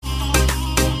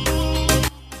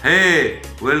Hey,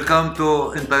 welcome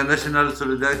to International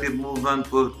Solidarity Movement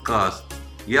Podcast.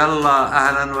 يلا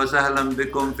أهلا وسهلا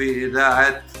بكم في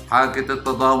إذاعة حاكة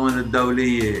التضامن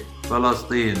الدولية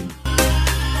فلسطين.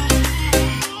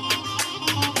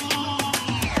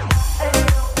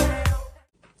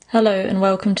 Hello and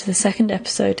welcome to the second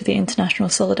episode of the International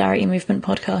Solidarity Movement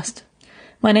podcast.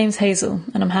 My name's Hazel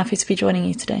and I'm happy to be joining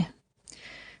you today.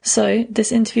 So,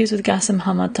 this interview is with Ghasem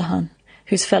Hamad Tahan,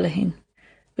 who's Fellahin,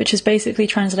 which is basically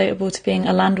translatable to being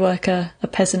a land worker, a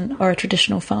peasant or a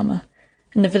traditional farmer,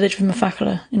 in the village of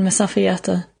Masafer in Masafer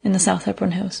Yatta in the South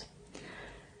Hebron Hills.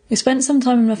 We spent some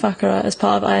time in Masafer as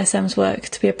part of ISM's work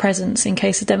to be a presence in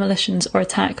case of demolitions or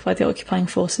attack by the occupying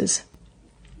forces.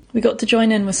 We got to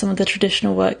join in with some of the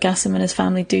traditional work Ghasem and his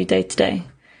family do day to day,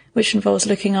 which involves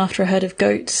looking after a herd of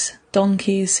goats,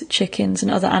 donkeys, chickens and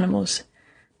other animals,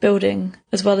 building,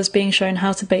 as well as being shown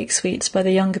how to bake sweets by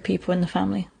the younger people in the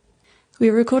family. We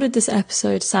recorded this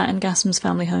episode sat in Ghasem's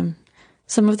family home.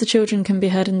 Some of the children can be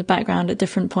heard in the background at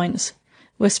different points,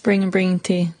 whispering and bringing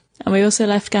tea, and we also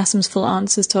left Ghasem's full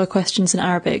answers to our questions in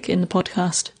Arabic in the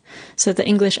podcast, so that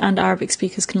English and Arabic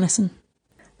speakers can listen.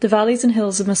 The valleys and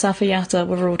hills of Masafer Yatta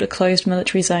were ruled a closed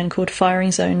military zone called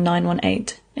Firing Zone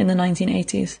 918 in the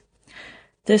 1980s.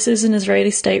 This is an Israeli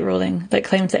state ruling that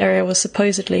claimed the area was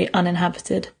supposedly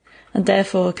uninhabited, and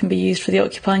therefore can be used for the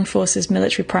occupying forces'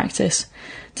 military practice,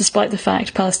 despite the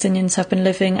fact Palestinians have been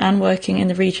living and working in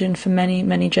the region for many,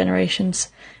 many generations,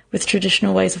 with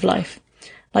traditional ways of life,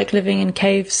 like living in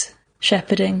caves,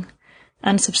 shepherding,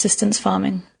 and subsistence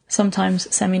farming, sometimes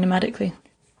semi-nomadically.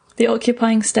 The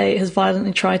occupying state has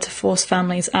violently tried to force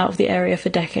families out of the area for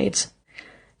decades.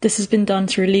 This has been done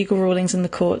through legal rulings in the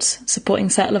courts, supporting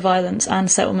settler violence and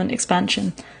settlement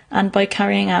expansion, and by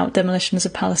carrying out demolitions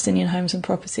of Palestinian homes and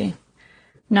property.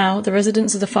 Now, the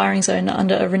residents of the firing zone are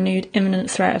under a renewed imminent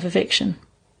threat of eviction.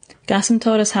 Ghasem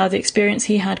told us how the experience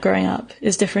he had growing up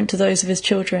is different to those of his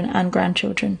children and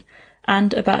grandchildren,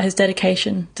 and about his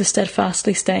dedication to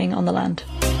steadfastly staying on the land.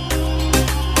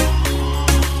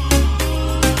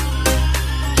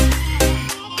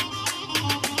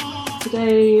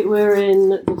 Today we're in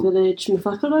the village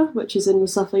Masafer, which is in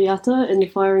Masafer Yatta in the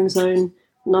firing zone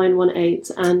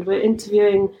 918, and we're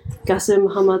interviewing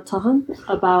Ghasem Hamad Tahan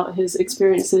about his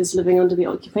experiences living under the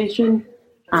occupation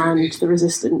and the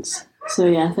resistance. So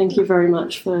yeah, thank you very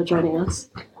much for joining us.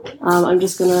 I'm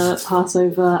just going to pass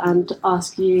over and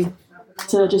ask you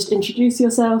to just introduce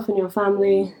yourself and your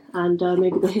family and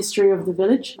maybe the history of the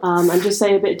village, and just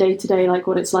say a bit day to day, like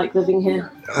what it's like living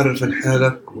here.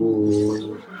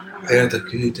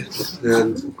 حياتك هي تحت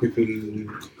الاحتلال وكيف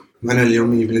المعاناة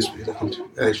اليومية بالنسبة لك كنت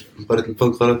عايش في منطقة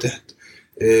المفجرة تحت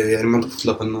يعني منطقة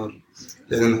إطلاق النار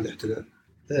لأنها الاحتلال.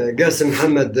 قاسم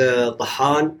محمد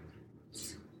طحان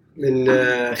من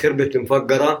خربة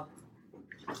المفجرة.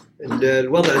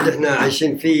 الوضع اللي احنا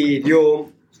عايشين فيه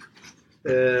اليوم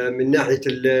من ناحية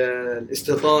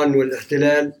الاستيطان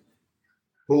والاحتلال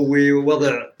هو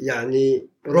وضع يعني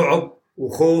رعب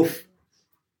وخوف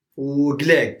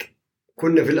وقلق.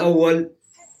 كنا في الأول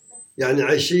يعني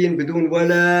عايشين بدون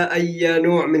ولا أي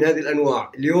نوع من هذه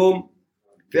الأنواع. اليوم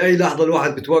في أي لحظة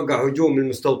الواحد بتوقع هجوم من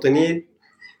المستوطنين،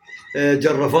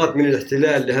 جرافات من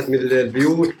الاحتلال لهدم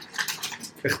البيوت،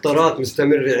 اختراقات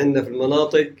مستمرة عندنا في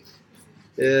المناطق،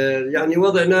 يعني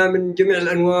وضعنا من جميع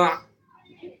الأنواع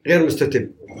غير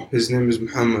مستتب. His name is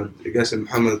Ghasem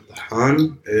Hamad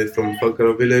Tahan from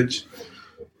Fakra village.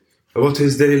 About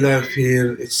his daily life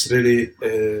here, it's really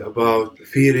about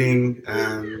fearing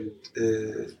and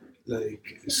like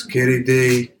scary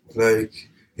day. Like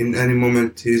in any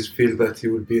moment, he feels that he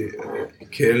will be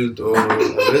killed or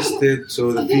arrested.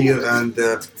 So the fear and the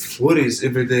worries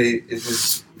every day in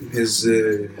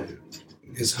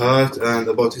his heart, and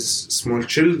about his small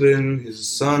children, his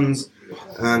sons,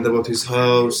 and about his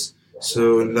house. So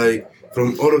like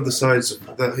from all of the sides,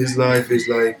 that his life is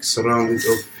like surrounded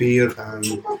of fear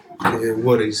and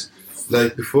worries.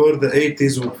 Like before the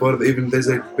 80s, before even the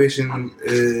occupation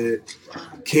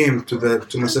came to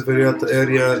Masafer Yatta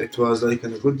area, it was like a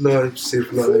good life, safe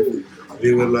life.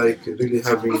 They were like really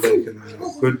having like a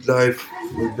good life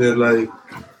with their like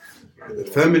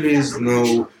families, no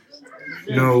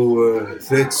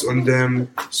threats on them.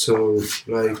 So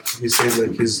like he said,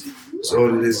 like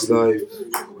all his life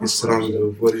is surrounded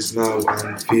with worries now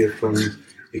and fear from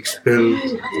expelled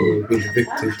or being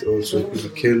evicted or so being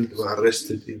killed or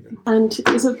arrested even. And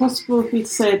is it possible for you to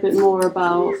say a bit more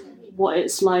about what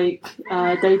it's like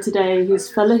day to day? He's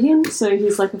Fellahin, so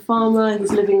he's like a farmer,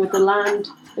 he's living with the land.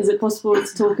 Is it possible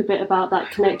to talk a bit about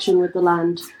that connection with the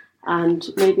land and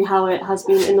maybe how it has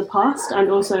been in the past and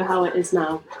also how it is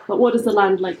now? But what does the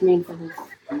land like mean for him?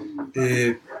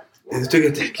 إذا تقدر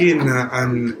تحكي لنا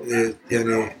عن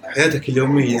يعني حياتك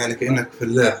اليومية، يعني كأنك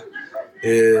فلاح،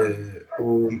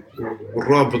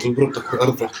 والرابط وربطك في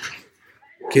أرضك،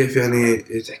 كيف يعني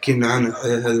تحكي لنا عن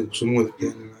الحياة هذه وصمودك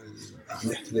يعني مع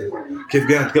الاحتلال؟ كيف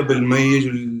كانت قبل ما يجي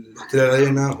الاحتلال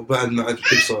علينا وبعد ما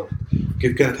كيف صار؟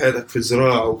 كيف كانت حياتك في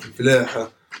الزراعة وفي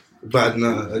الفلاحة وبعد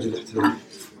ما أجي الاحتلال؟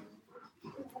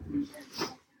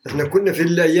 احنا كنا في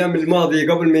الايام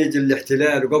الماضيه قبل ما يجي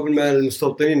الاحتلال وقبل ما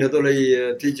المستوطنين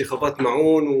هذول تيجي خفات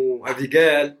معون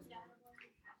وافيقال،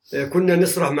 كنا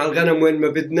نسرح مع الغنم وين ما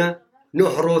بدنا،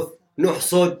 نحرث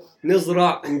نحصد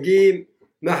نزرع نقيم،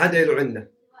 ما حدا يلو عنا.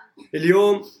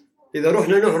 اليوم اذا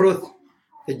رحنا نحرث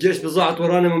الجيش بضاعة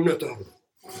ورانا ممنوع تحرث،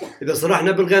 اذا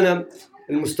سرحنا بالغنم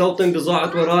المستوطن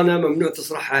بضاعة ورانا ممنوع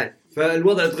تسرحها.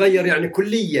 فالوضع تغير يعني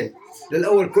كليا.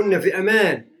 للاول كنا في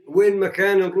امان وين ما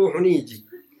كان نروح ونيجي،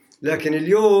 لكن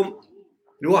اليوم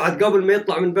الواحد قبل ما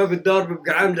يطلع من باب الدار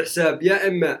بيبقى عامل حساب يا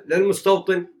إما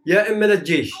للمستوطن يا إما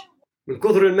للجيش، من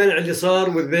كثر المنع اللي صار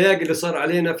والضياق اللي صار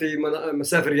علينا في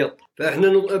مسافر يطا. فإحنا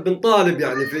بنطالب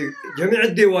يعني في جميع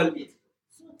الدول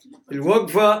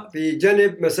الوقفة في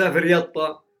جنب مسافر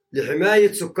يطا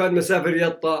لحماية سكان مسافر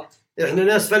يطا. إحنا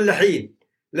ناس فلاحين،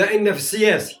 لا إنا في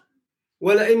السياسي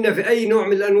ولا إنا في أي نوع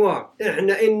من الأنواع.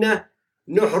 إحنا إنا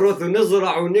نحرث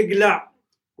ونزرع ونقلع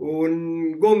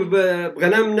ونقوم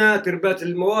بغنمنا تربات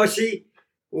المواشي،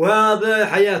 وهذا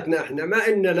حياتنا. احنا ما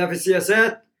إنا لا في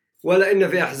سياسات ولا إنا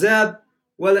في أحزاب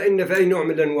ولا إنا في أي نوع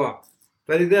من الأنواع.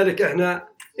 فلذلك احنا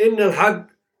إنا الحق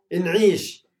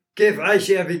نعيش كيف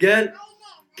عايش أفيقال،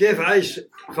 كيف عايش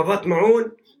خفات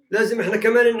معون، لازم احنا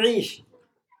كمان نعيش.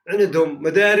 عندهم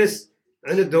مدارس،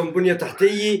 عندهم بنية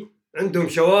تحتية، عندهم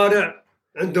شوارع،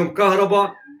 عندهم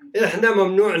كهرباء. احنا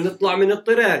ممنوع نطلع من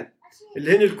الطيران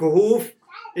اللي هن الكهوف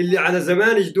اللي على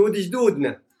زمان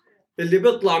جدودنا، اللي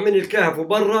بيطلع من الكهف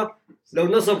وبرا لو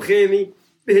نصب خيمة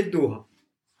بهدوها،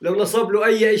 لو نصب له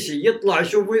أي شيء يطلع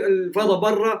يشوف الفضاء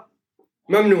برا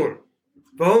ممنوع.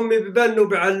 فهم ببنوا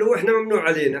بعلوا، إحنا ممنوع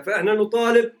علينا. فإحنا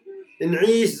نطالب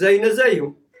نعيش زينا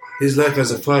زيهم. His life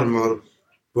as a farmer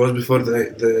was before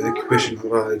the occupation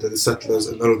arrived and the settlers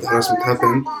and all of the harassment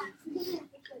happened.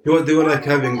 They were like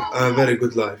having a very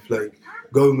good life, like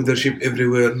going with their sheep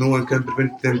everywhere. No one can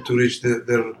prevent them to reach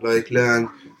their like land.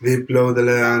 They plow the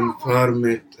land, farm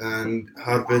it, and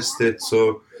harvest it. So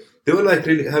they were like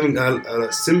really having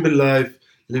a simple life,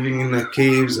 living in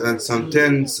caves and some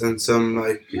tents and some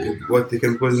like what they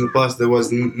can call in the past. There was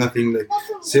nothing like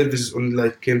services only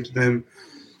like came to them.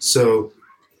 So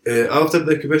after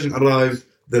the occupation arrived,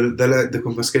 the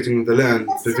confiscating of the land,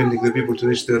 preventing the people to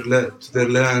reach their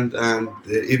land, and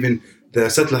even the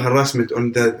settler harassment on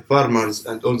the farmers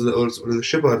and also the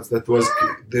shepherds.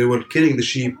 They were killing the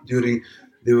sheep during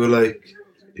they were like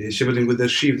shepherding with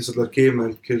their sheep. The settler came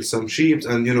and killed some sheep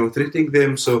and treating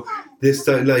them. So this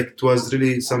like it was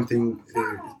really something.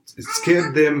 It scared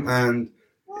them and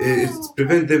it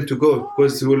prevented them to go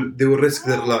because they will risk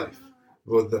their life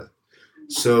about that.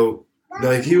 So.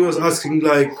 Like he was asking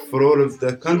like for all of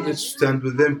the country to stand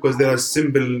with them because they are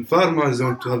simple farmers. They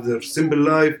want to have their simple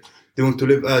life. They want to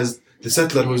live as the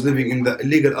settler who's living in the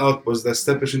illegal outpost that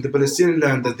established in the Palestinian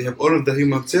land, that they have all of the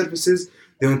human services.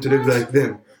 They want to live like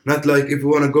them. Not like if you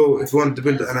want to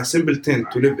build a simple tent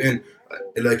to live in,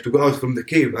 like to go out from the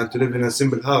cave and to live in a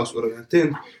simple house or a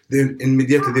tent, then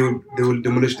immediately they will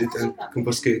demolish it and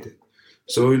confiscate it.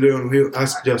 So he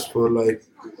asked just for like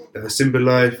a simple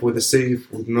life with a safe,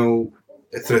 with no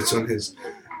threats on his.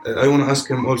 I want to ask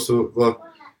him also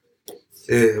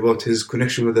about his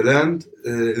connection with the land.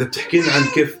 إذا بتحكي لنا عن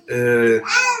كيف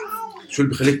شو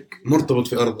اللي بخليك مرتبط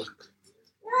في أرضك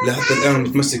لحتى الآن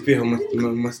متمسك فيها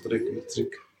وما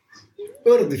تترك.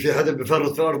 أرضي في حدا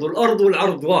بفرط في أرضه؟ الأرض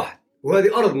والعرض واحد،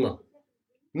 وهذه أرضنا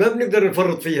ما بنقدر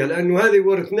نفرط فيها، لأنه هذه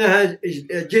ورثناها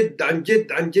جد عن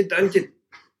جد عن جد عن جد.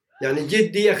 يعني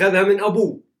جدي أخذها من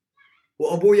أبوه،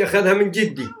 وأبوي أخذها من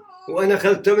جدي، وأنا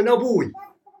أخذتها من أبوي.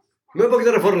 ما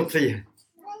بقدر أفرط فيها،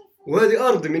 وهذه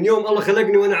أرضي من يوم الله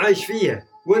خلقني وأنا عايش فيها.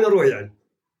 وين أروح يعني؟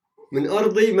 من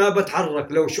أرضي ما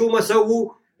بتحرك، لو شو ما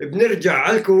سووا بنرجع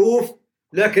على الكهوف،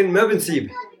 لكن ما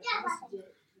بنسيبها.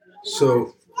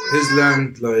 So his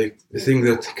land, like the thing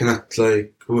that he cannot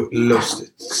like lost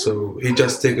it. So he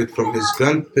just take it from his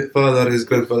grandfather. His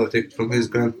grandfather take it from his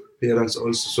grandparents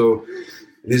also. So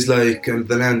it is like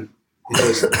the land it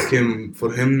just came for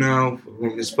him now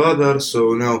from his father. So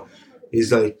now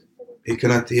he's like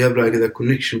he have like the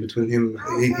connection between him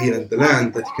he and the land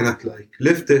that he cannot like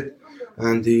lift it,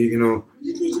 and he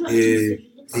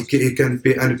can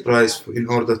pay any price in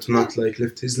order to not like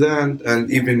lift his land. And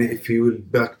even if he will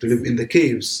back to live in the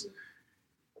caves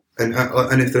and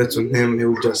any threats on him, he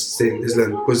will just stay in his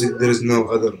land because there is no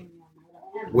other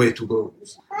way to go.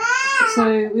 So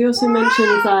we also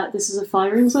mentioned that this is a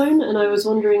firing zone, and I was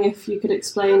wondering if you could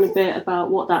explain a bit about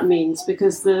what that means,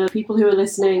 because the people who are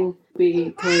listening be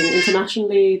playing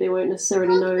internationally, they won't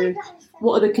necessarily know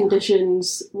what are the conditions,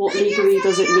 what legally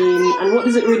does it mean, and what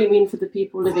does it really mean for the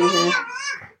people living here.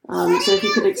 So if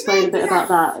you could explain a bit about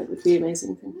that, it would be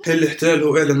amazing. الاحتلال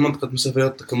هو إعلان منطقة مسافر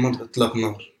يطا كمنطقة إطلاق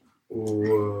نار،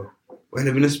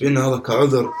 وإحنا بالنسبة لنا هذا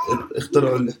كعذر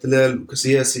اخترعوا الاحتلال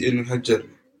كسياسي إنه يهجر.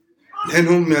 الحين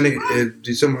هم يعني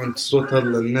بيسمعوا الصوت هذا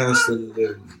للناس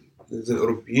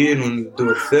الأوروبيين والدول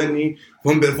الثانية،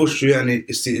 وهم بيعرفوش شو يعني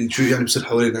بيصير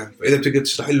حوالينا. فإذا بتقدر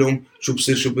تشرح لهم شو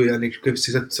بصير يعني كيف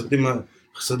السياسات تستخدمها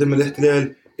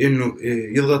الاحتلال إنه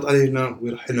يضغط علينا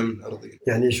ويرحلنا من أرضنا.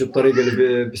 يعني شو الطريقة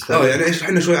اللي بيستخدمها؟ يعني اشرح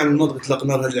لنا شوي عن منطقة إطلاق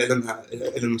النار اللي أعلنها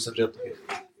مسافر يطا.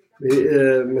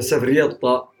 مسافر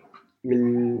يطا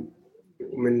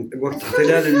من وقت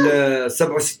احتلال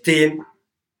 67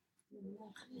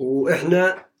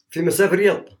 وإحنا في مسافر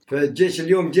يطا. فالجيش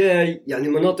اليوم جاي يعني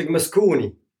مناطق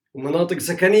مسكونة ومناطق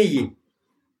سكنية،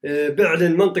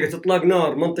 بيعلن منطقة إطلاق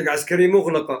نار، منطقة عسكرية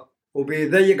مغلقة،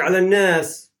 وبيضيق على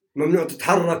الناس، ممنوع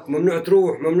تتحرك، ممنوع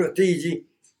تروح، ممنوع تيجي،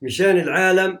 مشان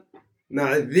العالم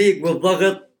مع الضيق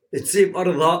والضغط تسيب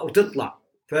أرضها وتطلع.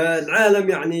 فالعالم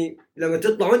يعني لما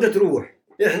تطلع وانت تروح.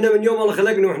 إحنا من يوم الله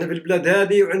خلقنا وإحنا في البلاد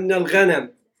هذه وعندنا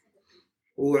الغنم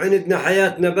وعندنا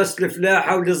حياتنا بس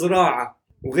الفلاحة والزراعة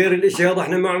وغير الاشي هذا.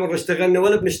 إحنا ما عمرنا اشتغلنا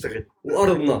ولا بنشتغل،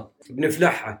 وأرضنا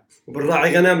بنفلحها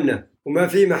وبنراعي غنمنا، وما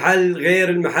في محل غير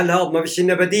المحل هذا، ما فيش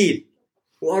لنا بديل،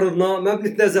 وأرضنا ما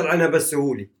بنتنازل عنها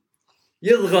بسهولة.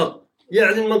 يضغط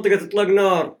يعلن منطقة إطلاق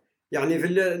نار يعني في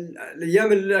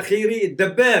الأيام الأخيرة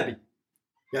الدبابي.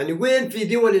 يعني وين في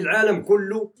دول العالم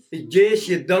كله الجيش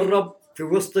يتدرب في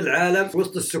وسط العالم في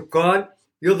وسط السكان،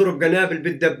 يضرب قنابل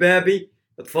بالدبابي،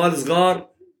 أطفال صغار،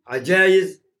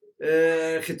 عجايز،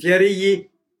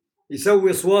 ختيارية،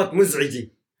 يسوي أصوات مزعجة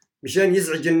مشان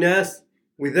يزعج الناس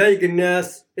ويضايق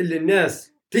الناس اللي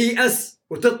الناس تيأس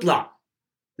وتطلع.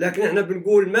 لكن احنا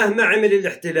بنقول مهما عمل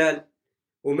الاحتلال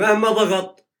ومهما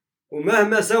ضغط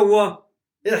ومهما سوى،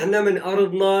 احنا من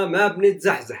أرضنا ما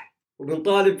بنتزحزح،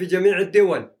 وبنطالب في جميع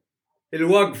الدول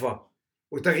الوقفة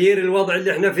وتغيير الوضع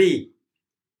اللي احنا فيه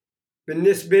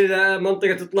بالنسبة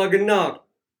لمنطقة إطلاق النار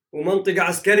ومنطقة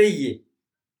عسكرية.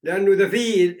 لأنه إذا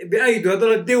في بأيدوا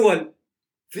هذول الدول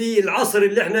في العصر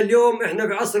اللي احنا اليوم، احنا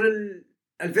في عصر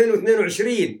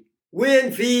 2022،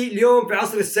 وين في اليوم في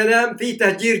عصر السلام في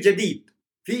تهجير جديد،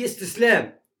 في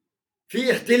استسلام،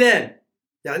 في احتلال.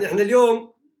 يعني احنا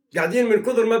اليوم قاعدين من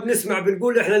كثر ما بنسمع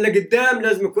بنقول احنا لقدام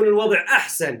لازم يكون الوضع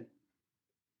أحسن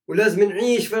ولازم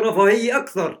نعيش في رفاهية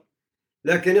أكثر.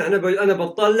 لكن أنا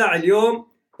بطلع اليوم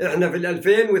إحنا في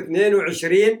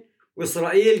 2022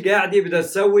 وإسرائيل قاعدة بدها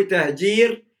تسوي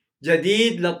تهجير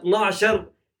جديد ل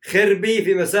 12 خربي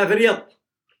في مسافر يطا،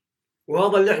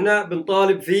 وهذا اللي إحنا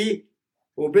بنطالب فيه،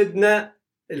 وبدنا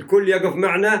الكل يقف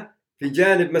معنا في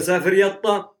جانب مسافر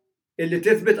يطا اللي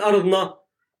تثبت أرضنا،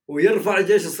 ويرفع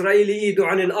الجيش الإسرائيلي إيده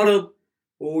عن الأرض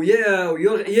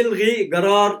ويلغي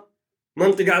قرار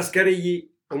منطقة عسكرية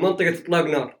ومنطقة إطلاق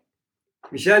نار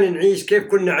مشان نعيش كيف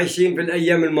كنا عايشين في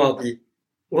الأيام الماضية.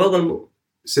 وهذا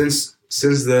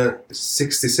Since the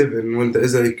 67, when the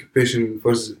Israeli occupation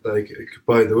forces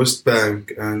occupied the West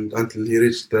Bank, and until he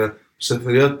reached the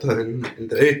Masafer Yatta in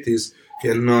the 80s, he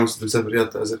announced the Masafer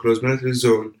Yatta as a closed military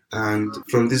zone. And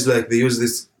from this, they use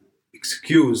this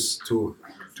excuse to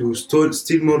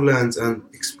steal more lands and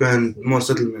expand more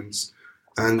settlements.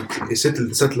 And he settled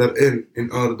the settler in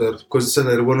order, because the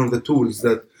settler one of the tools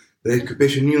that the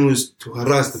occupation used to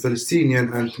harass the Palestinians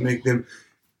and to make them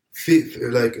feel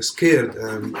scared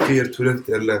and fear to leave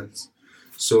their lands.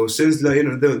 So since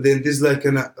then this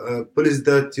policy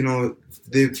that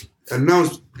they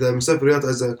announced the Masafer Yatta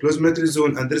as a closed military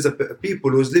zone, and there is a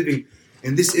people who's living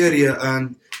in this area and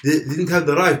they didn't have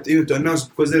the right even to announce,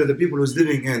 because there are the people who's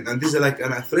living in, and this is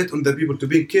a threat on the people to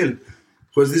be killed,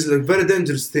 because this is a very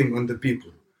dangerous thing on the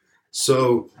people. So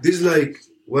this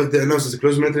what they announced as a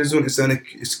closed military zone is an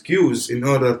excuse in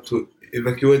order to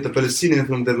evacuate the Palestinians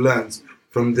from their lands,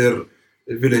 from their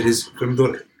villages, from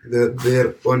their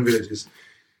own villages.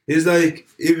 He's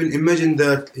even imagine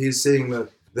that he's saying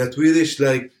that we reached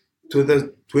to the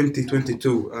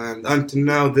 2022, and until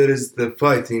now there is the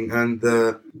fighting and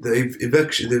the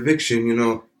eviction.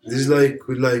 This is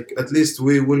at least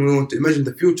when we want to imagine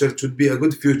the future, it should be a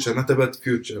good future, not a bad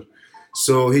future.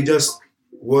 So he just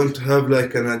want to have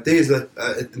days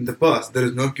in the past. There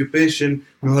is no occupation,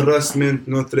 no harassment,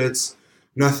 no threats,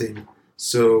 nothing.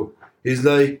 So he's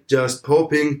just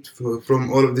hoping from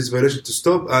all of this violation to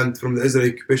stop, and from the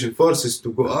Israeli occupation forces to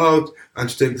go out and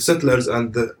to take the settlers and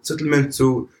the settlement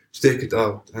to to take it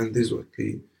out. And this is what he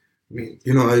mean.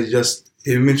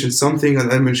 He mentioned something and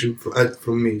I mentioned add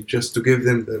from me, just to give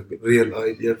them the real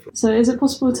idea. So is it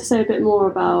possible to say a bit more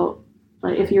about,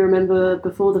 like, if you remember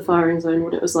before the firing zone,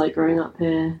 what it was like growing up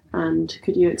here, and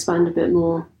could you expand a bit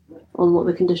more on what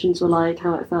the conditions were like,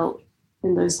 how it felt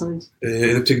in those times?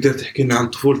 إذا بتقدر تحكي لنا عن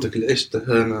طفولتك اللي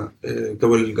عشتها هنا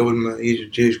قبل ما يجي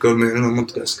الجيش، قبل ما يعلنوا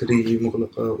منطقة عسكرية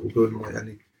مغلقة، وقبل ما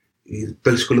يعني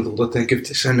يبلش كل الضغوطات، كيف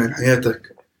تحكي عن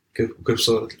حياتك كيف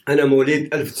صارت؟ أنا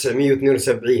مواليد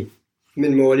 1972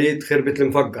 من مواليد خربة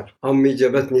المفقر. أمي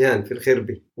جابتني هان في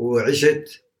الخربة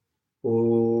وعشت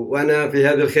وأنا في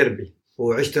هذا الخربة،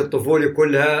 وعشت الطفولة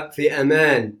كلها في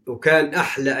أمان، وكان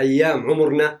أحلى أيام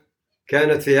عمرنا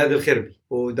كانت في هذه الخربة.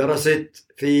 ودرست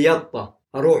في يطة،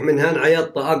 أروح من هان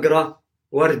عيطة أقرأ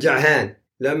وارجع هان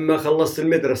لما خلصت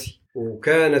المدرسة.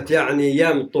 وكانت يعني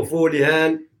أيام الطفولة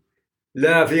هان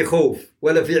لا في خوف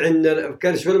ولا في عندنا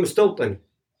كانش ولا مستوطن،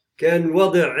 كان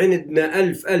الوضع عندنا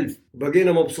ألف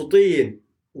بقينا مبسوطين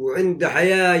وعند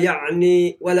حياة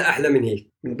يعني ولا أحلى من هيك.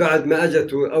 من بعد ما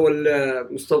أجت أول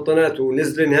مستوطنات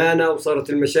ونزلن هانا وصارت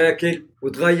المشاكل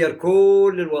وتغير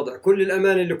كل الوضع، كل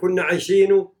الأمان اللي كنا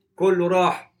عايشينه كله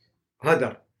راح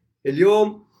هدر.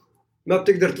 اليوم ما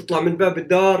بتقدر تطلع من باب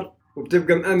الدار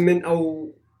وبتبقى مأمن،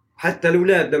 أو حتى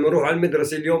الأولاد لما نروح على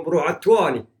المدرسة اليوم بروح على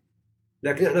التواني،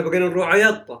 لكن إحنا بقينا نروح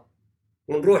عيطة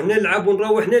ونروح نلعب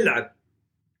ونروح نلعب،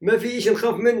 ما في إيش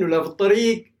نخاف منه لا في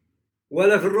الطريق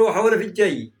ولا في الروحة ولا في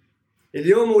الجاي.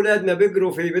 اليوم أولادنا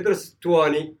بيقروا في مدرسة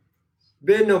التواني،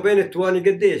 بيننا وبين التواني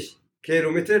قديش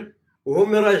كيلومتر،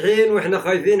 وهم رايحين وإحنا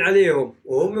خايفين عليهم،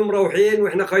 وهم مروحين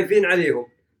وإحنا خايفين عليهم.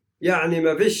 يعني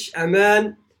ما فيش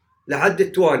أمان لحد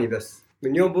التواني، بس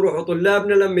من يوم بروحوا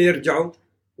طلابنا لما يرجعوا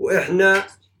وإحنا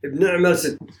بنعمل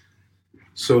ست.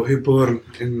 So he born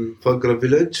in Fagra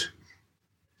village,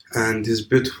 and his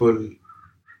beautiful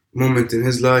moment in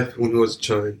his life when he was a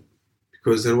child,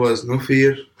 because there was no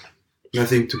fear,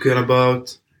 nothing to care about.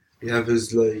 He have his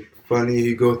like funny.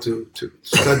 He go to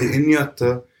study in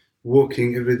Yatta, walking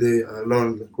every day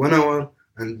around like 1 hour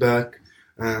and back.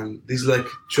 And this like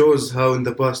shows how in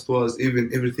the past was, even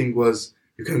everything was,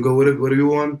 you can go wherever you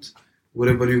want,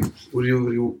 wherever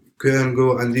you can go,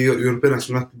 and your parents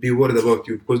will not be worried about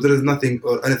you because there is nothing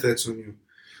or any threats on you.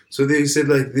 So they said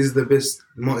like this is the best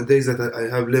days that I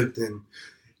have lived in.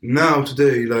 Now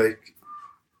today, like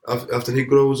after he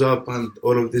grows up and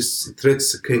all of these threats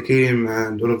came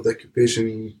and all of the occupation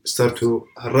start to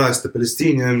harass the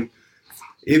Palestinian,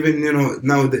 even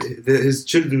now his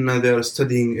children now they are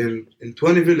studying in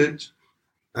 20 village,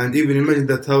 and even imagine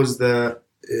that how's the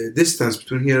distance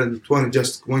between here and 20,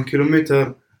 just 1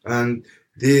 kilometer, and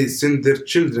they send their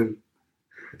children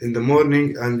in the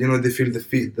morning, and they feel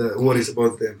the worries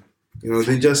about them.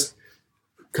 They just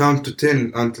count to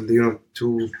 10 until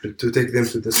to take them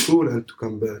to the school and to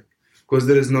come back, because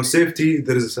there is no safety.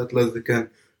 There is a satellite that can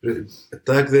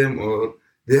attack them, or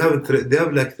they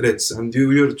have like threats, and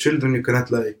your children you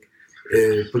cannot like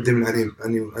put them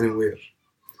anywhere.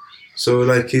 So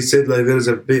like he said, like there is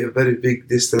a very big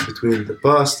distance between the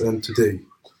past and today.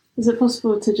 Is it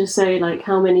possible to just say like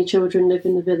how many children live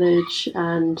in the village,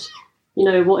 and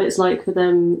what it's like for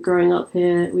them growing up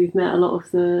here? We've met a lot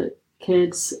of the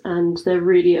kids and they're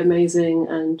really amazing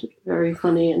and very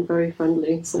funny and very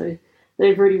friendly, so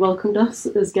they've really welcomed us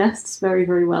as guests very,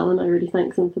 very well, and I really thank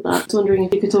them for that. I was wondering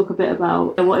if you could talk a bit about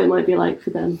what it might be like for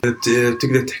them.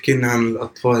 تقدر تحكي لنا عن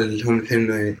الأطفال اللي هم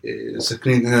الحين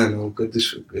ساكنين هنا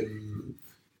وقديش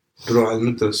بروح على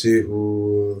المدرسة،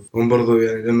 وهم برضو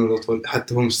يعني لأنه الأطفال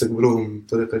حتى هم استقبلوهم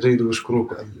بطريقة جيدة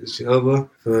وبشكروك على الشيء هذا،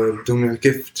 فبدهم يعني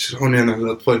كيف تشرحون يعني عن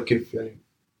الأطفال كيف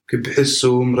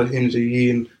بيحسوا هم رايحين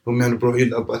جايين، هم يعني بروح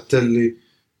يلعبوا على التلة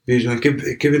بيجوا،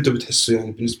 كيف انتوا بتحسوا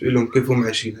يعني بالنسبة لهم كيف هم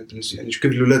عايشين يعني كيف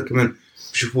الأولاد كمان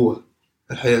بيشوفوها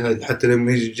الحياة هذه، حتى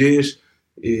لما يجي الجيش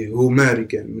هو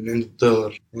مارق يعني من عند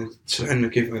الدار. يعني تشرح لنا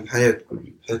كيف عن حياة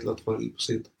الأطفال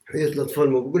البسيطة. حياة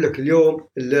الأطفال، ما بقول لك اليوم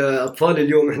الأطفال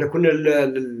اليوم إحنا كنا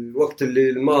الوقت اللي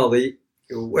الماضي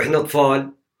وإحنا أطفال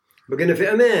بقينا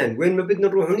في أمان وين ما بدنا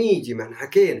نروح ونيجي، ما إحنا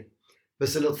حكينا.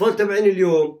 بس الأطفال تبعين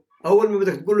اليوم أول ما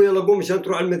بدك تقول له يلا قوم مشان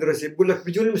تروح على المدرسة بقول لك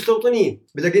بيجون المستوطنين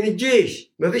بلاقين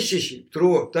الجيش، ما فيش شيء،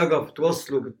 تروح تقف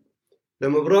توصلوا.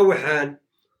 لما بروح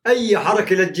أي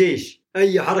حركة للجيش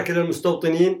أي حركة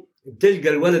للمستوطنين بتلقى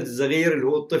الولد الصغير اللي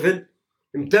هو الطفل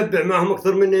متبع معهم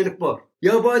أكثر منه الكبار،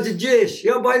 يابا أجي الجيش،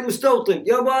 يابا المستوطن،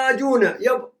 يابا أجونا،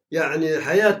 يابا. يعني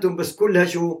حياتهم بس كلها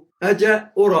شو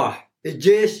أجا وراح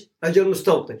الجيش أجا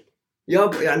المستوطن،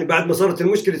 يابا. يعني بعد ما صارت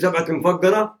المشكلة تبعت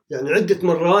المفقرة يعني عدة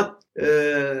مرات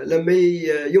لما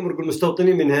يمرقوا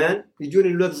المستوطنين من هان يجون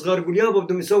الولاد الصغار يقول يابا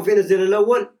بدهم يسووا فينا زي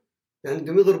الأول، يعني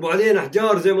بدهم يضربوا علينا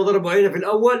أحجار زي ما ضربوا علينا في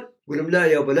الأول. يقول لهم لا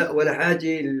يابا لا ولا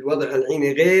حاجة، الوضع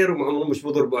الحين غير وعمرهم مش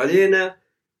بضربوا علينا.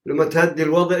 لما تهدي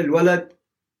الولد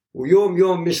ويوم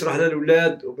يوم نشرح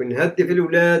للأولاد وبنهدي في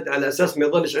الأولاد على أساس ما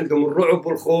يضلش عندهم الرعب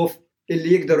والخوف،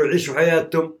 اللي يقدروا يعيشوا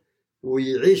حياتهم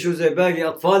ويعيشوا زي باقي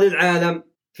أطفال العالم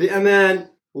في أمان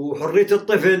وحرية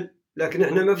الطفل. لكن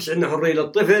إحنا ما فيش عندنا حرية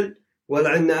للطفل ولا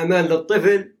عندنا أمان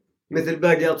للطفل مثل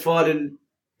باقي أطفال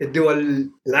الدول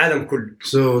العالم كله.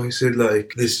 So he said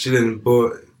like these children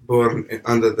born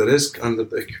under the risk, under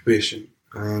the occupation,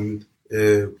 and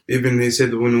even he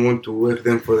said when we want to work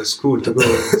them for a school to go,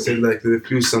 he said like they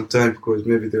refuse sometime because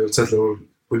maybe they will settle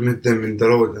will meet them in the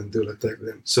road and they will attack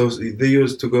them. So they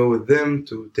used to go with them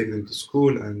to take them to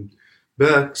school and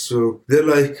back. So they're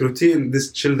like routine. These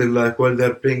children, like while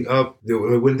they're playing up,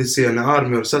 when they see an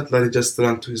army or settler, they just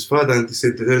run to his father and they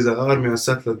said there's an army or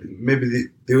settler. Maybe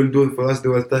they will do it for us. They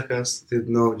will attack us. He said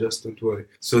no, just don't worry.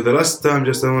 So the last time,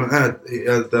 just I want to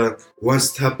add,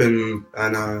 once it happened,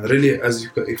 and really, as you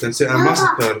can say, a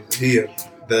massacre here.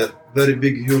 The very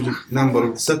big, huge number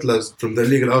of the settlers from the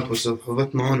illegal outposts of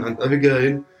Havat Ma'un and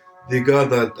Abigail, they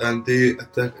gathered and they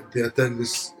attacked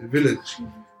this village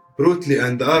brutally,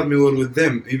 and the army were with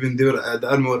them. Even the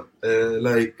army were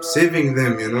like saving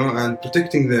them, and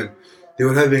protecting them. They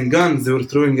were having guns. They were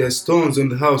throwing stones on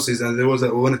the houses, and there was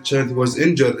one child who was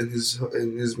injured in his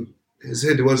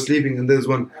head. He was sleeping, and there's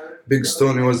one big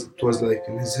stone. It was like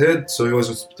in his head, so he was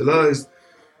hospitalized.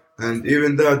 And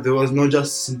even that, there was no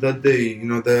justice that day.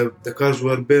 The cars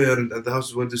were burned and the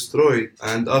houses were destroyed.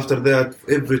 And after that,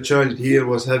 every child here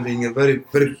was having a very,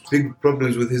 very big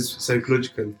problems with his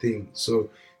psychological thing.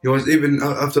 So he was even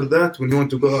after that, when he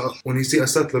want to go, when he see a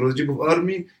settler with a jeep of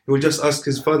army, he will just ask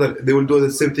his father. They will do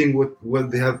the same thing what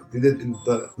they did in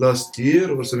the last year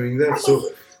or something like that. So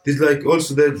it's like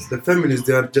also the families,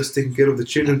 they are just taking care of the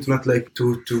children to not like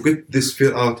to get this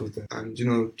fear out of them, and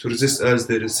to resist as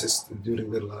they resist during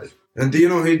their life. And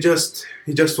he just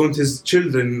wants his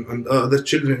children and other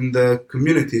children in the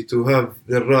community to have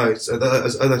their rights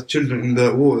as other children in the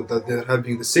world, that they're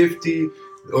having the safety,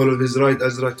 all of his right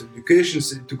as right to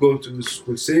education, to go to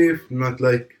school safe, not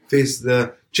like face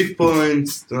the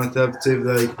checkpoints, to not have to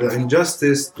like the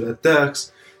injustice, the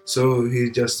attacks. So he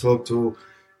just hoped to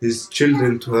his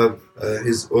children to have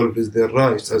their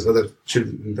rights as other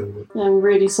children in the world. I'm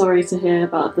really sorry to hear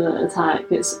about the attack.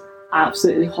 It's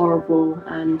absolutely horrible,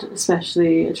 and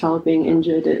especially a child being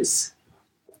injured, it's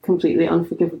completely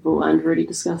unforgivable and really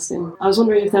disgusting. I was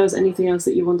wondering if there was anything else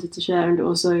that you wanted to share, and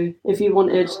also if you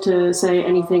wanted to say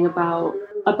anything about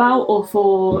or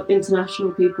for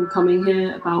international people coming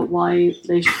here, about why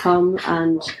they should come,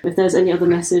 and if there's any other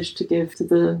message to give to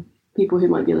the people who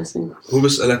might be listening. هو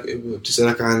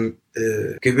بتسألك عن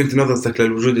كيف أنت نظرتك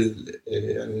للوجود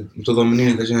يعني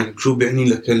المتضامنين الأجانب، شو بيعني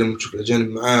لك لما تشوف الأجانب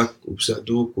معك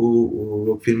وبساعدوك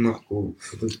وواقفين معك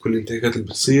وضد كل الانتهاكات اللي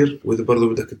بتصير، وإذا برضو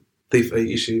بدك تضيف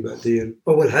أي شيء بعدين.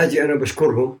 أول حاجة أنا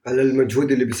بشكرهم على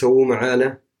المجهود اللي بيسووه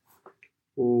معانا،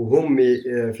 وهم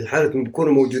في حالة ما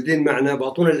بيكونوا موجودين معنا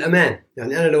بعطونا الأمان.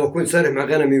 يعني أنا لو أكون سارح مع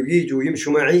غنمي ويجوا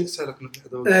ويمشوا معي،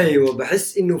 أيوة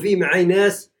بحس إنه في معي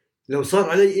ناس لو صار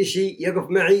علي إشي يقف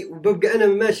معي وببقى أنا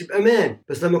ماشي بأمان.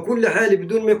 بس لما أكون لحالي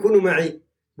بدون ما يكونوا معي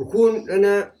بكون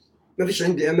أنا ما فيش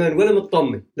عندي أمان ولا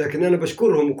مطمن. لكن أنا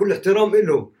بشكرهم وكل احترام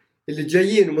إلهم اللي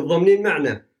جايين ومتضامنين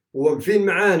معنا وواقفين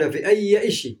معانا في أي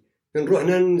إشي.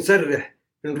 نروحنا نسرح،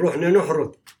 نروحنا نحرث،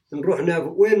 نروحنا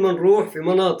وين ما نروح في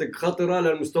مناطق خطرة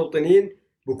للمستوطنين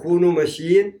بكونوا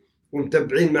ماشيين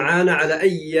ومتبعين معانا على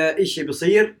أي إشي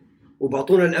بصير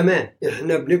وبعطونا الأمان.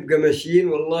 إحنا بنبقى ماشيين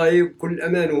والله بكل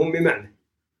أمان وهم معنا.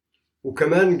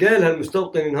 وكمان قالها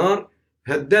المستوطن نهار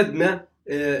هددنا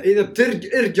إذا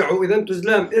ارجعوا، إذا أنتوا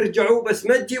زلام ارجعوا بس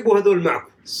ما تجيبوا هذول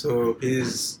معكم. So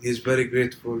he's very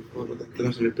grateful for the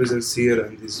international presence here,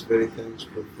 and he's very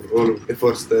thankful for all of the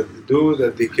efforts that they do,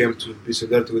 that they came to be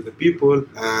solidarity with the people.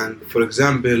 And for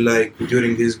example, like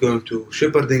during his going to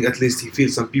shepherding, at least he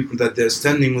feels some people that they're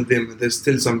standing with them, and there's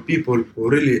still some people who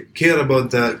really care about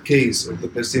the case of the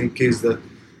Palestinian case, that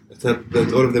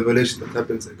all of the violation that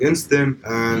happens against them.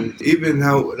 And even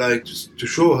how, like, to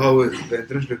show how the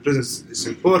international presence is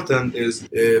important is,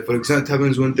 for example, it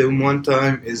happens one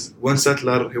time is one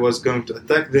settler, he was going to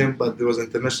attack them, but there was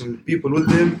international people with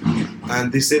them, and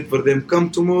they said for them, come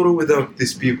tomorrow without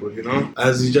these people,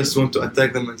 as you just want to attack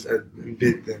them and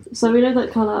beat them. So we know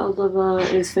that Kala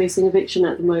Aldova is facing eviction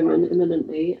at the moment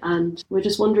imminently, and we're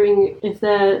just wondering if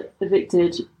they're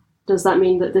evicted, does that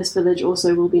mean that this village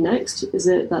also will be next? Is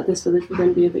it that this village will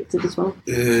then be evicted as well?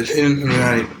 الحين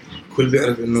يعني كل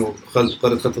بيعرف إنه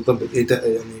قررت خطة طبق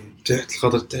يعني تحت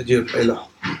خطر التهجير في أي لحظة،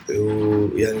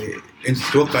 ويعني أنت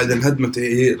تتوقع إذا انهدمت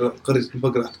هي قرية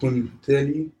المفقر راح تكون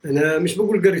التالي؟ أنا مش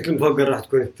بقول قرية المفقر راح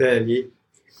تكون التالي.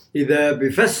 إذا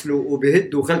بفصلوا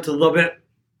وبيهدوا خلة الضبع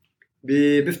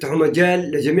بيفتحوا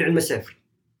مجال لجميع المسافر،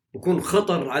 بكون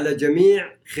خطر على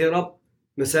جميع خرب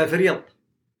مسافر يطا.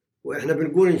 وإحنا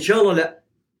بنقول إن شاء الله لا،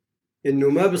 إنه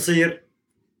ما بصير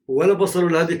ولا بصلوا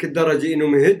لهذيك الدرجة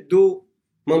إنهم يهدوا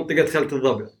منطقة خلة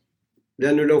الضبع،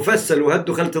 لأنه لو فسلوا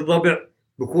وهدوا خلة الضبع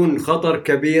بكون خطر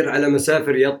كبير على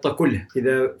مسافر يطا كلها.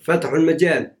 إذا فتحوا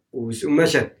المجال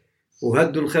ومشت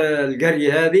وهدوا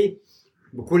القرية هذه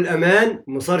بكل أمان،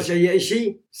 ما صارش أي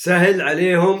شيء، سهل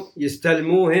عليهم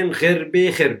يستلموهن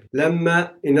خربي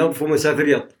لما ينظفوا مسافر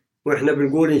يطا. وإحنا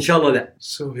بنقول إن شاء الله لا.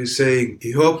 So he's saying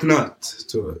he hoped not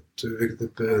to evict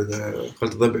the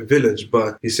Khalt Dhabi village,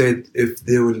 but he said if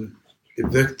they will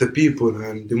evict the people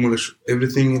and demolish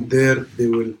everything there,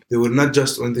 they will not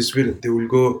just on this village, they will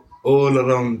go all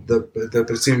around the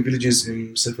Palestinian villages in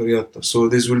Masafer Yatta. So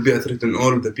this will be a threat on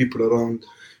all the people around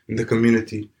in the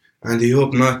community, and he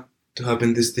hoped not to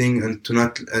happen this thing and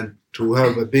to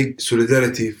have a big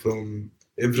solidarity from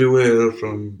everywhere,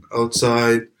 from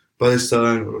outside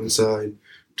Palestine or inside,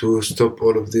 to stop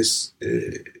all of this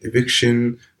eviction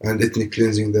and ethnic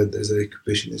cleansing that the Israeli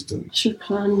occupation is doing.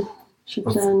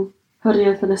 شكرا.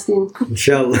 حرية فلسطين. إن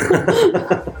شاء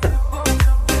الله.